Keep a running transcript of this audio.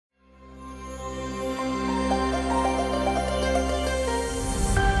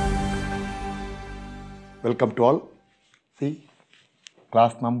Welcome to all. See,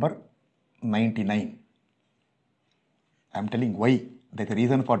 class number 99. I am telling why. There is a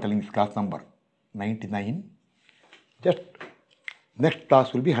reason for telling this class number 99. Just next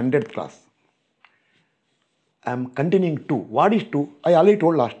class will be 100th class. I am continuing 2. What is 2? I already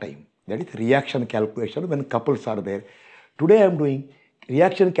told last time. That is reaction calculation when couples are there. Today I am doing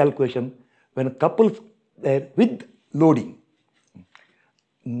reaction calculation when couples there with loading.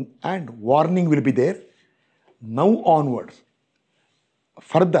 And warning will be there. Now onwards,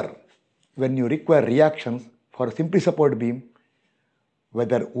 further, when you require reactions for simply support beam,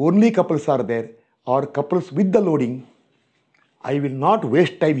 whether only couples are there or couples with the loading, I will not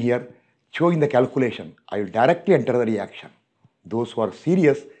waste time here showing the calculation. I will directly enter the reaction. Those who are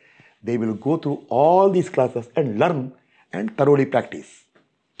serious, they will go through all these classes and learn and thoroughly practice.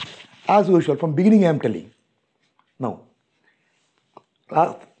 As usual, from beginning I am telling. Now,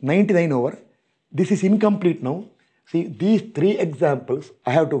 class 99 over. This is incomplete now. See, these 3 examples,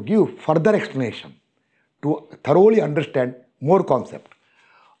 I have to give further explanation to thoroughly understand more concept.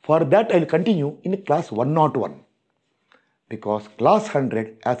 For that, I will continue in class 101. Because class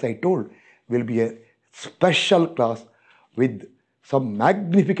 100, as I told, will be a special class with some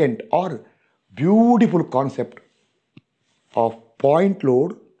magnificent or beautiful concept of point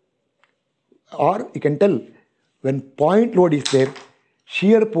load, or you can tell when point load is there,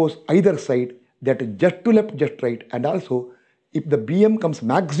 shear force either side, that is just to left, just right, and also if the BM comes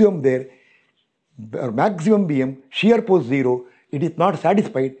maximum there, maximum BM, shear force 0, it is not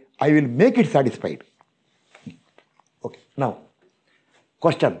satisfied, I will make it satisfied. Okay, now,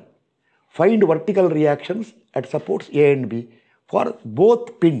 question. Find vertical reactions at supports A and B for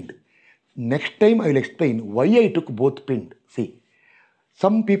both pinned. Next time I will explain why I took both pinned. See,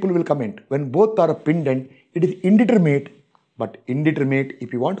 some people will comment, when both are pinned and it is indeterminate, but indeterminate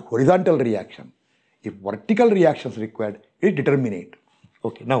if you want horizontal reaction. If vertical reaction is required, it is determinate.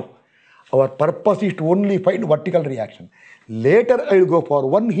 Okay, now our purpose is to only find vertical reaction. Later I will go for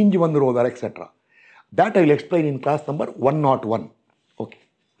one hinge, one roller, etc. That I will explain in class number 101. Okay,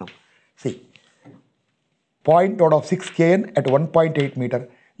 now see, point load of 6 kN at 1.8 meter,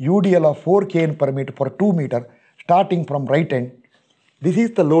 UDL of 4 kN per meter for 2 meter, starting from right end. This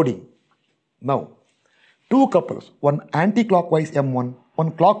is the loading. Now, 2 couples, one anti-clockwise M1,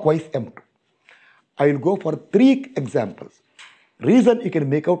 one clockwise M2. I will go for 3 examples. Reason you can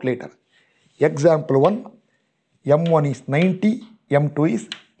make out later. Example 1, M1 is 90, M2 is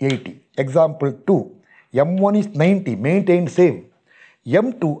 80. Example 2, M1 is 90, maintained same.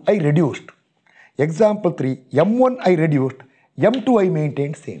 M2 I reduced. Example 3, M1 I reduced, M2 I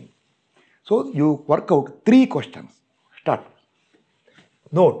maintained same. So you work out 3 questions. Start.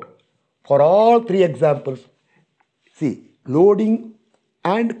 Note, for all 3 examples, see, loading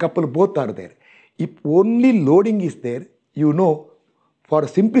and couple both are there. If only loading is there, you know, for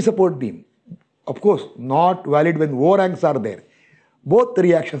simply support beam, of course, not valid when overhangs are there. Both the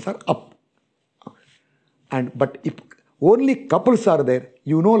reactions are up. But if only couples are there,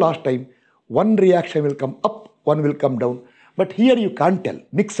 you know last time, one reaction will come up, one will come down. But here you can't tell,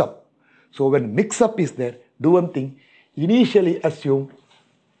 mix up. So when mix up is there, do one thing, initially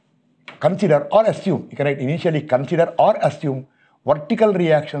consider or assume, you can write initially consider or assume vertical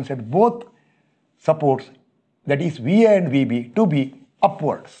reactions at both supports, that is VA and VB, to be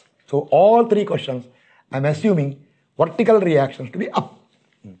upwards. So all 3 questions, I am assuming vertical reactions to be up.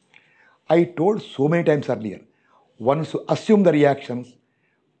 I told so many times earlier, once you assume the reactions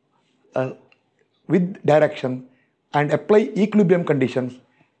with direction and apply equilibrium conditions,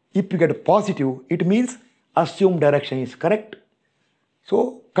 if you get positive, it means assumed direction is correct.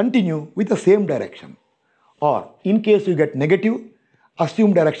 So continue with the same direction. Or in case you get negative,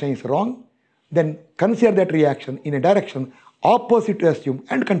 assumed direction is wrong, then consider that reaction in a direction opposite to assume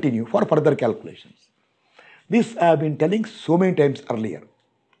and continue for further calculations. This I have been telling so many times earlier.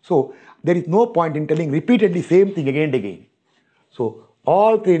 So there is no point in telling repeatedly same thing again and again. So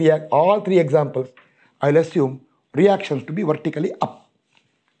all three examples, I will assume reactions to be vertically up.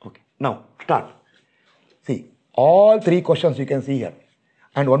 Okay, now start. See, all 3 questions you can see here.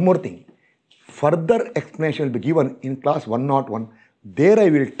 And one more thing, further explanation will be given in class 101. There I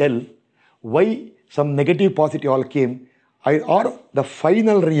will tell why some negative positive all came, or the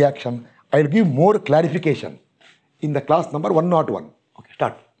final reaction. I will give more clarification in the class number 101. Okay,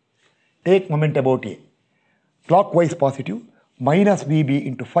 start. Take moment about A. Clockwise positive, minus VB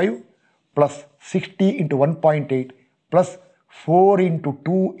into 5 plus 60 into 1.8 plus 4 into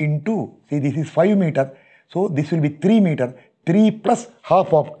 2 into, see this is 5 meter, so this will be 3 meter, 3 plus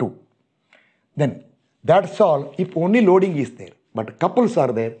half of 2. Then that's all if only loading is there, but couples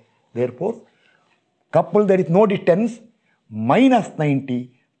are there, therefore Couple there is no distance, minus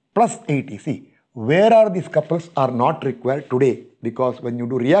 90 plus 80. See, where are these couples are not required today, because when you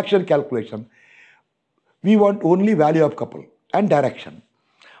do reaction calculation, we want only value of couple and direction.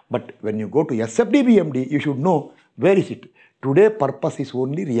 But when you go to SFD BMD, you should know where is it. Today purpose is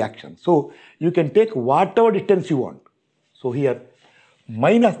only reaction. So you can take whatever distance you want. So here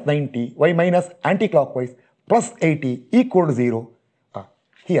minus 90, y minus anti-clockwise plus 80 equal to 0.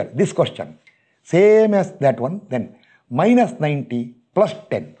 Here this question, same as that one, then minus 90 plus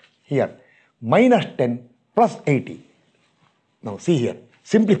 10. Here minus 10 plus 80. Now see here,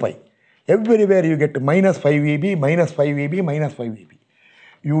 simplify. Everywhere you get minus 5VB, minus 5VB, minus 5VB.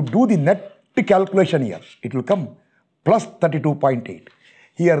 You do the net calculation here. It will come plus 32.8.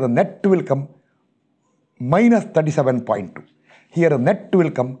 Here the net will come minus 37.2. Here the net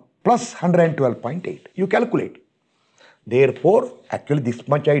will come plus 112.8. You calculate. Therefore, actually this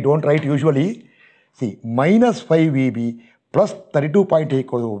much I don't write usually. See, minus 5VB plus 32.8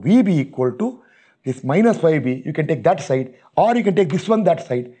 equal to VB equal to this minus 5B. You can take that side, or you can take this one that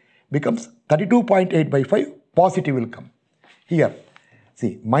side. Becomes 32.8 by 5, positive will come. Here,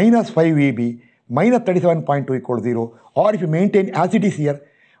 see, minus 5VB minus 37.2 equal to 0, or if you maintain as it is here,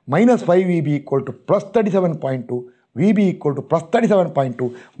 minus 5VB equal to plus 37.2, VB equal to plus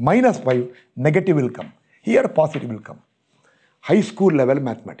 37.2, minus 5, negative will come. Here, positive will come. High school level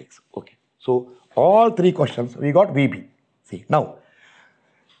mathematics. Okay. So, all three questions, we got VB. See, now,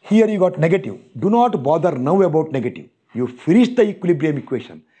 here you got negative. Do not bother now about negative. You finish the equilibrium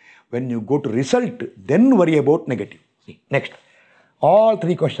equation. When you go to result, then worry about negative. See, next. All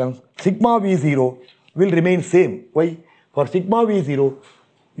three questions, sigma V0 will remain same. Why? For sigma V0,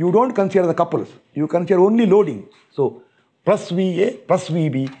 you don't consider the couples. You consider only loading. So, plus VA plus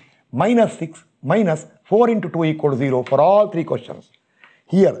VB minus 6 minus 4 into 2 equal to 0 for all three questions.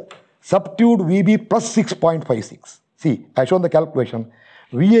 Here, substitute VB plus 6.56. See, I shown the calculation.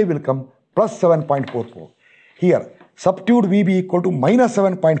 VA will come plus 7.44. Here, substitute VB equal to minus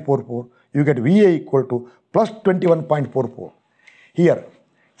 7.44. You get VA equal to plus 21.44. Here,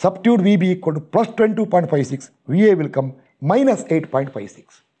 substitute VB equal to plus 22.56. VA will come minus 8.56.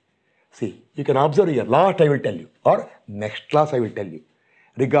 See, you can observe here. Last I will tell you, or next class I will tell you.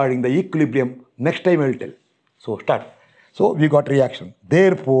 Regarding the equilibrium, next time I will tell. So, start. So, we got reaction.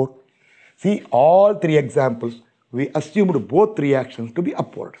 Therefore, see all three examples, we assumed both reactions to be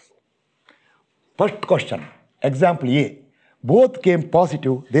upwards. First question, example A. Both came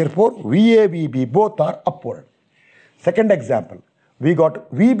positive, therefore VA, VB both are upward. Second example, we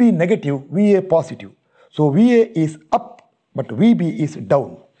got VB negative, VA positive. So VA is up, but VB is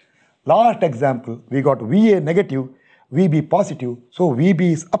down. Last example, we got VA negative, VB positive. So VB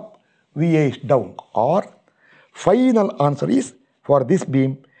is up, VA is down. Or final answer is, for this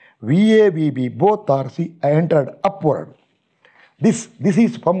beam, VA, VB both are entered upward. This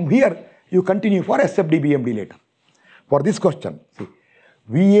is from here, you continue for SFD BMD later. For this question, see,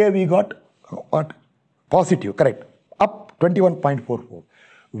 VA we got what? Positive, correct. Up 21.44.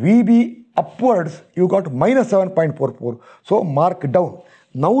 VB upwards, you got minus 7.44. So mark down.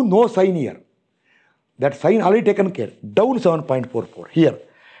 Now no sign here. That sign already taken care. Down 7.44. Here,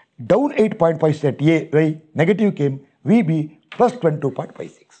 down 8.57. A, negative came. VB plus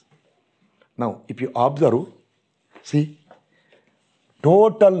 22.56. Now, if you observe, see,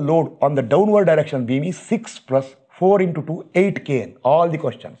 total load on the downward direction beam is 6 plus 4 into 2, 8 kN. All the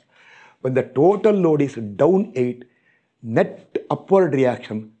questions. When the total load is down 8, net upward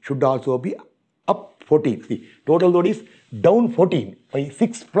reaction should also be up 14. See, total load is down 14 by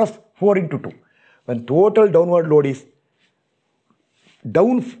 6 plus 4 into 2. When total downward load is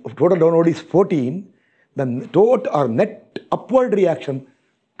total downward is 14, then total or net upward reaction,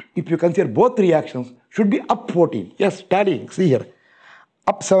 if you consider both reactions, should be up 14. Yes, tallying. See here.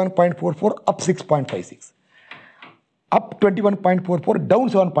 Up 7.44, up 6.56. Up 21.44, down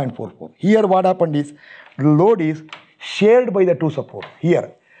 7.44. Here what happened is, load is shared by the two supports.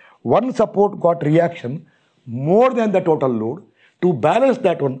 Here, one support got reaction more than the total load. To balance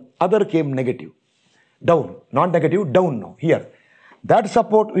that one, other came negative. Down, not negative, down now. Here, that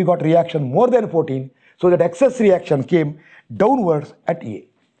support we got reaction more than 14. So that excess reaction came downwards at A.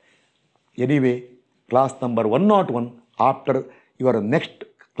 Anyway, class number 101, after your next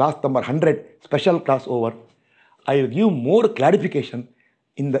class number 100 special class over, I will give more clarification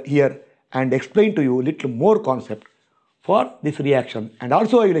in the here and explain to you little more concept for this reaction, and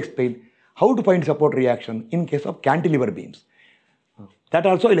also I will explain how to find support reaction in case of cantilever beams. That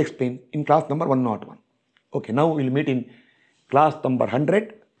also I will explain in class number 101. Okay, now we will meet in class number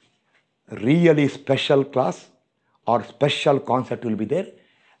 100. Really special class or special concept will be there,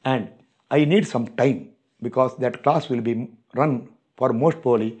 and I need some time because that class will be run for most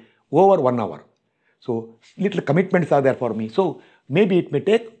probably over 1 hour. So little commitments are there for me. So maybe it may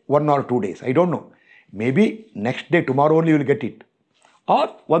take 1 or 2 days. I don't know. Maybe next day, tomorrow only you will get it. Or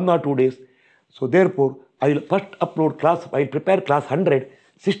 1 or 2 days. So therefore, I will first upload class, I will prepare class 100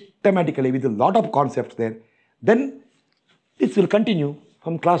 systematically with a lot of concepts there. Then this will continue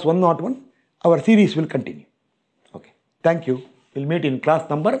from class 101. Our series will continue. Okay. Thank you. We'll meet in class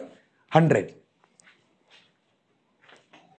number 100.